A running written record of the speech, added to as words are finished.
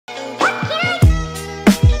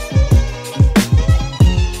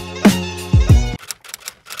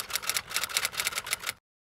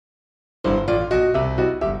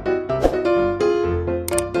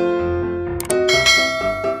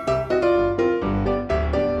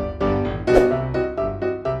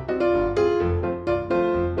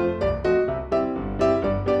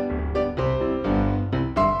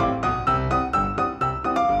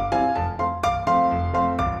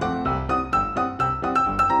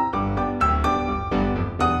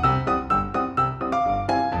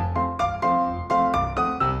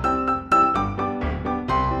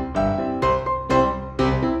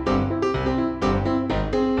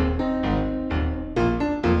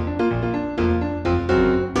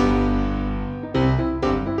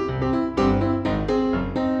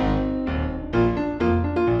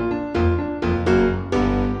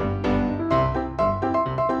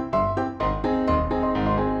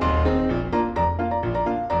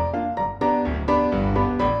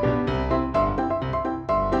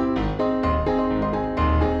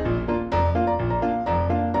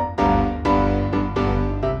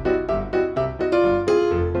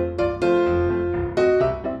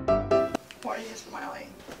Why are you smiling?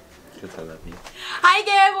 Because I love you. Hi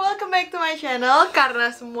guys, welcome back to my channel. Karena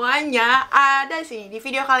semuanya ada sini di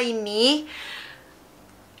video kali ini.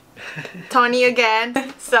 Tony again.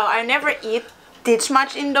 So I never eat this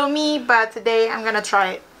much Indomie, but today I'm gonna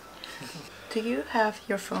try it. Do you have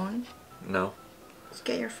your phone? No. Let's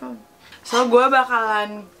get your phone. So gue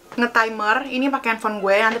bakalan nge-timer. Ini pakai handphone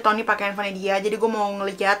gue, nanti Tony pakai handphone dia. Jadi gue mau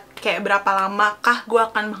ngeliat kayak berapa lama kah gue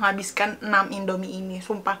akan menghabiskan 6 Indomie ini.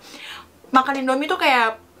 Sumpah, makan Indomie tuh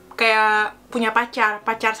kayak punya pacar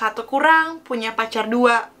satu kurang, punya pacar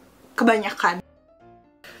 2 kebanyakan.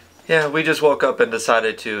 Yeah, we just woke up and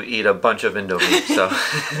decided to eat a bunch of Indomie, so.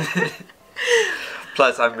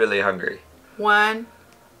 Plus, I'm really hungry. 1,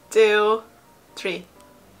 2, 3.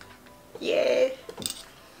 Yeah.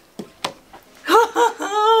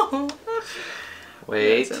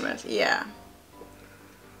 Wait. Yeah.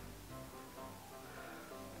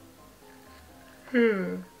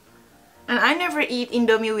 And I never eat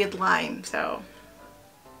Indomie with lime, so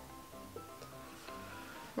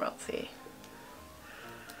we'll see.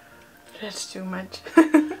 That's too much.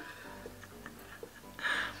 I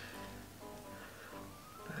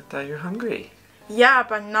thought you're hungry. Yeah,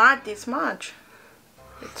 but not this much.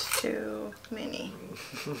 It's too many.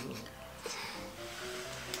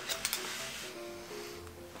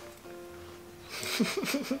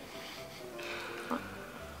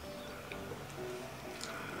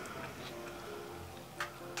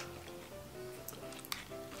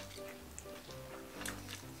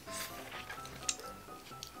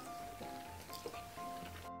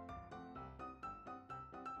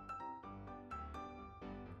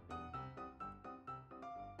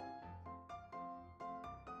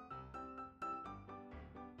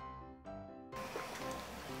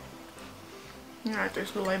 Yeah,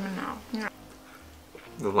 there's the lemon now. Yeah.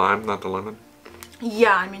 The lime, not the lemon?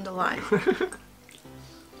 Yeah, I mean the lime.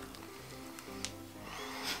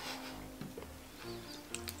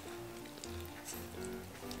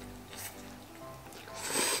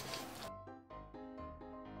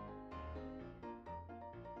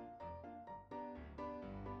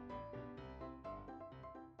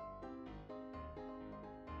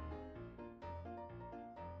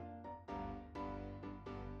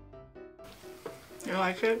 You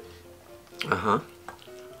like it? Uh-huh.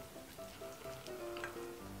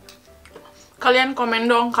 Kalian komen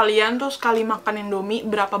dong, kalian tuh sekali makan Indomie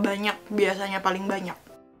berapa banyak biasanya paling banyak?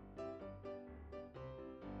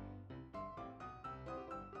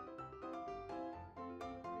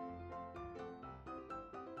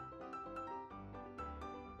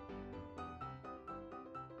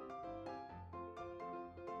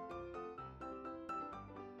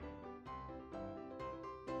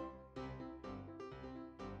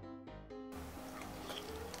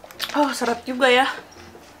 Oh, seret juga ya.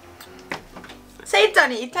 Say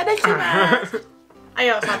Tony, itadakimasu.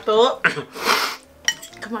 Ayo, 1.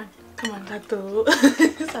 Come on, 1. 1. 2,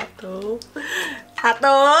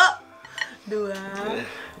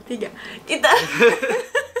 3.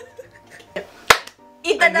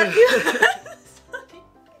 Itadakimasu.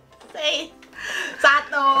 Say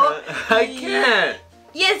 1. I can't.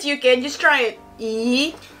 Yes, you can. Just try it.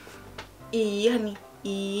 Honey.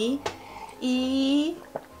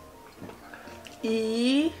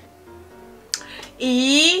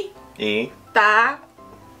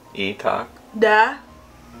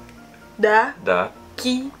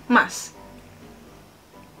 Kimas.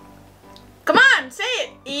 Come on, say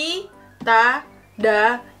it.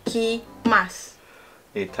 Itadakimasu.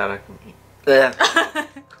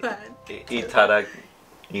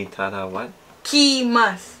 Itada what?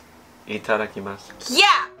 Kimas. Itadakimasu.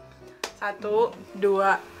 Yeah. 1, 2,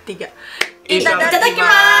 3.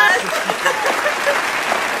 Itadakimasu.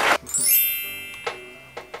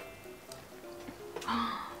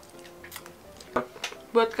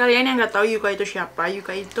 Buat kalian yang nggak tahu Yuka itu siapa,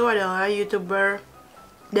 Yuka itu adalah YouTuber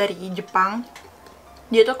dari Jepang.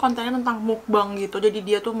 Dia tuh kontennya tentang mukbang gitu, jadi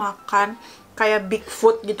dia tuh makan kayak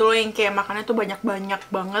Bigfoot gitu loh, yang kayak makannya tuh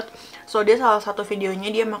banyak-banyak banget. So dia salah satu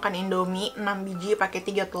videonya dia makan Indomie 6 biji pakai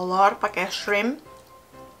 3 telur, pakai shrimp,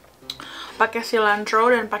 pakai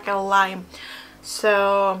cilantro dan pakai lime.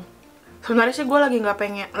 So sebenarnya sih gue lagi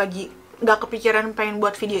nggak kepikiran pengen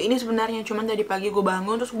buat video ini sebenarnya, cuman tadi pagi gue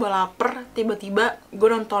bangun terus gue lapar, tiba-tiba gue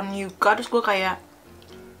nonton Yuka terus gue kayak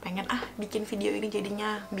pengen bikin video ini,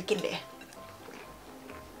 jadinya bikin deh.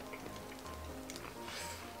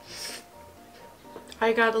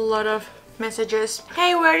 I got a lot of messages.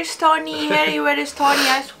 Hey, where is Tony? Hey, where is Tony?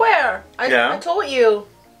 I swear, I told you.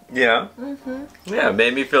 Yeah. Yeah,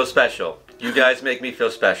 made me feel special. You guys make me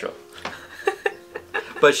feel special.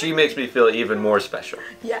 But she makes me feel even more special.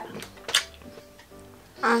 Yeah.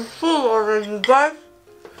 I'm full already, guys.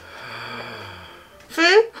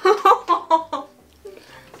 See?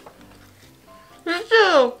 Me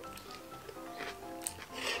too.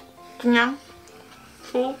 Kenyang.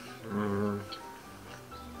 Full.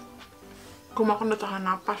 Gue makan udah tahan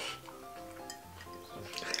napas.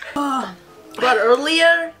 But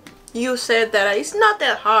earlier, you said that it's not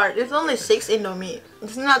that hard. It's only 6 Indomie.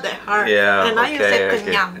 It's not that hard. Yeah. And now you said okay.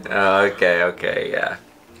 kenyang. Okay, yeah.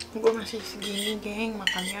 Gue masih segini, geng.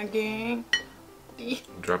 Makannya, geng.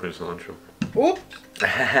 Dropping cilantro. Oops.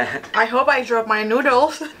 I hope I dropped my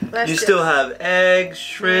noodles. You still have eggs,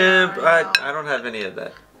 shrimp. Yeah, I I don't have any of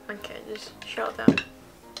that. Okay, just show them.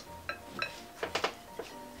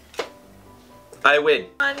 I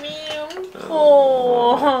win.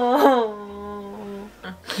 Oh.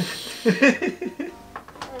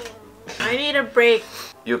 I need a break.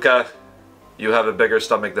 Yuka, you have a bigger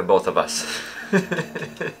stomach than both of us.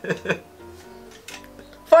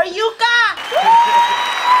 For Yuka!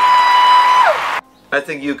 I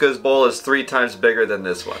think Yuka's bowl is 3 times bigger than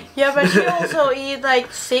this one. Yeah, but she also eat like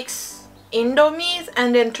 6 Indomies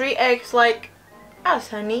and then 3 eggs like us,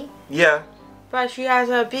 honey. Yeah. But she has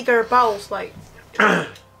a bigger bowls like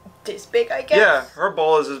this big, I guess. Yeah, her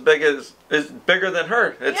bowl is bigger than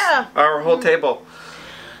her. It's our whole table.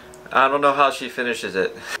 I don't know how she finishes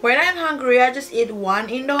it. When I'm hungry, I just eat 1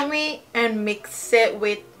 Indomie and mix it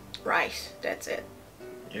with rice. That's it.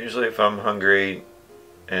 Usually if I'm hungry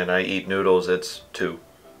and I eat noodles, it's 2.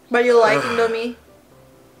 But you like Indomie?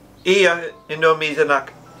 Iya, Indomie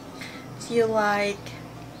enak. Do you like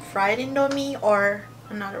fried Indomie or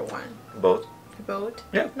another one? Both. Both?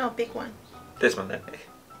 Yeah. No, big one. This one then.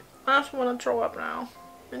 I just want to throw up now.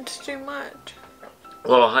 It's too much.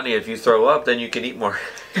 Well, honey, if you throw up, then you can eat more.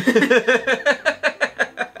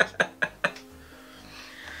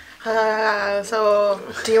 So,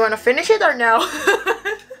 do you want to finish it or no?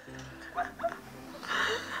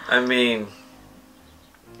 I mean,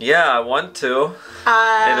 yeah, I want to.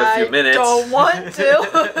 In a few minutes. I don't want to.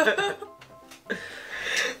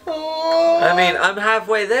 I mean, I'm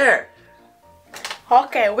halfway there.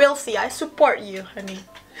 Okay, we'll see. I support you, honey.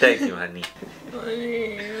 Thank you, honey.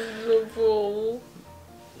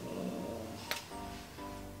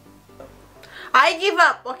 I give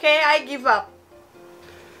up, okay? I give up.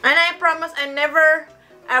 And I promise I never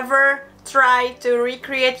ever try to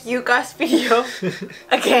recreate Yuka's video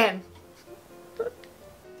again.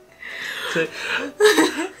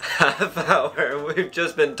 Half hour, we've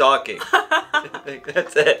just been talking.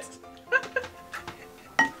 That's it.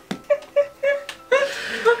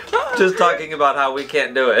 Just talking about how we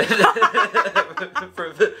can't do it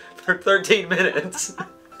for 13 minutes.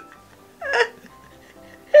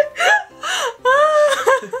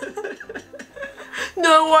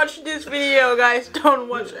 Don't watch this video, guys. Don't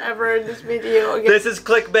watch ever this video again. This is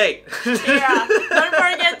clickbait. Yeah, don't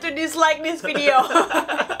forget to dislike this video.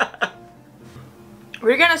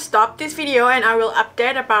 We're gonna stop this video and I will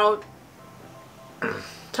update about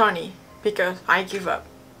Tony because I give up.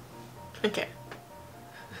 Okay.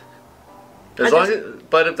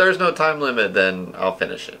 But if there's no time limit, then I'll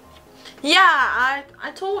finish it. Yeah,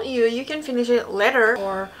 I told you can finish it later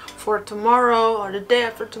or for tomorrow or the day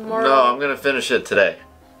after tomorrow. No, I'm gonna finish it today.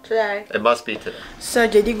 Today. It must be today. So,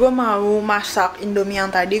 jadi gue mau masak Indomie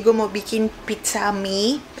yang tadi. Gue mau bikin pizza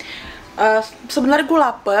mie. Sebenarnya gue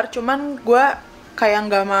lapar, cuman gue kayak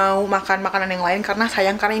nggak mau makan makanan yang lain karena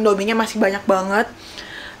sayang, karena Indominya masih banyak banget.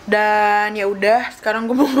 Dan ya udah, sekarang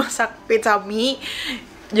gue mau masak pizza mie.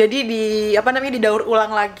 Jadi didaur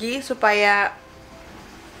ulang lagi supaya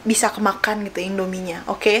bisa kemakan gitu Indominya.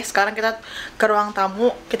 Oke, sekarang kita ke ruang tamu,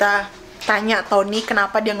 kita tanya Tony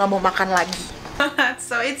kenapa dia nggak mau makan lagi.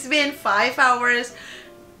 So it's been 5 hours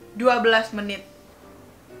 12 menit.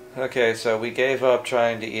 Okay, so we gave up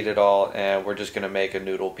trying to eat it all, and we're just gonna make a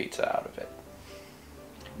noodle pizza out of it.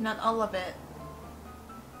 Not all of it.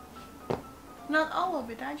 Not all of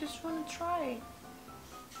it. I just want to try.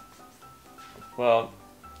 Well,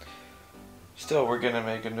 still, we're gonna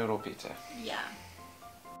make a noodle pizza. Yeah.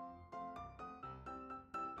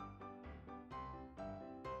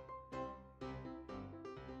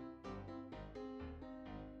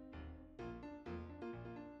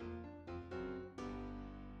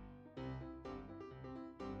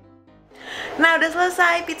 Nah, udah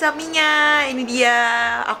selesai pizza mie-nya. Ini dia.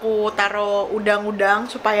 Aku taruh udang-udang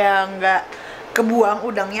supaya nggak kebuang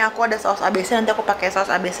udangnya. Aku ada saus ABC, nanti aku pakai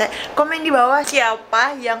saus ABC. Komen di bawah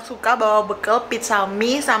siapa yang suka bawa bekal pizza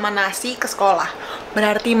mie sama nasi ke sekolah.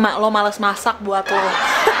 Berarti mak lo males masak buat lo.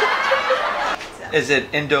 Is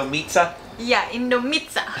it Indomitza? Iya,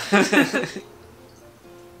 Indomitza.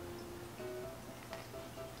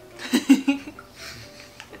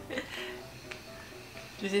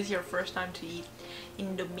 this is your first time to eat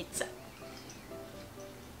Indomitsa.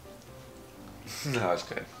 No, it's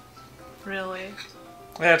good. Really?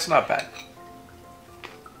 Yeah, it's not bad.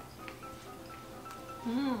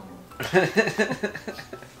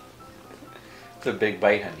 It's a big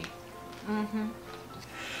bite, honey. Mm-hmm.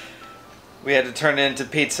 We had to turn it into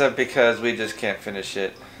pizza because we just can't finish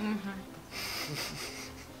it. Mm-hmm.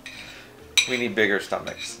 We need bigger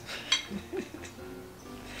stomachs.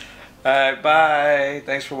 Alright, bye.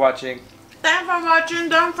 Thanks for watching. Thanks for watching.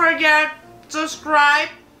 Don't forget, subscribe,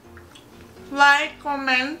 like,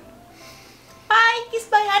 comment. Bye. Kiss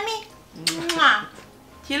by honey. Mwah.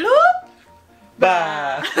 Hello.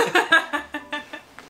 Bye.